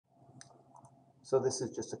So this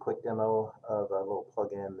is just a quick demo of a little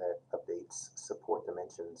plugin that updates support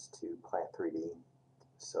dimensions to Plant 3D.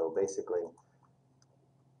 So basically,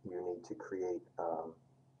 you need to create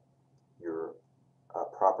your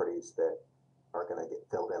properties that are going to get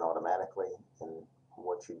filled in automatically. And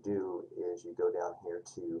what you do is you go down here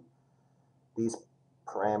to these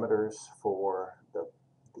parameters for the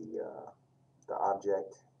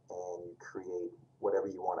object, and you create whatever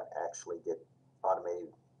you want to actually get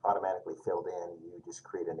automatically filled in. You just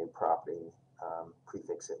create a new property,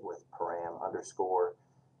 prefix it with param underscore,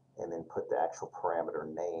 and then put the actual parameter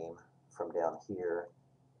name from down here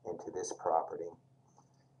into this property.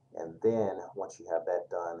 And then once you have that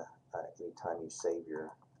done, anytime you save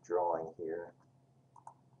your drawing here,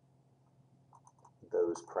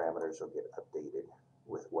 those parameters will get updated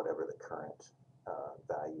with whatever the current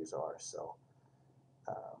values are. So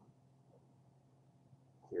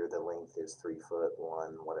here the length is 3 foot,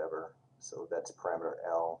 1, whatever. So that's parameter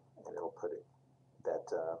L, and it'll put that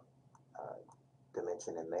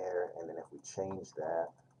dimension in there. And then if we change that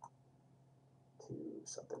to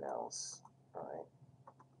something else, right,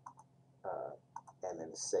 and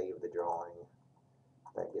then save the drawing,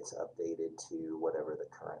 that gets updated to whatever the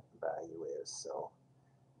current value is. So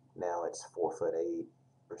now it's 4 foot 8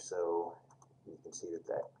 or so. You can see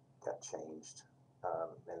that got changed,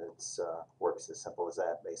 and it's works as simple as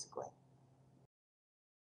that basically.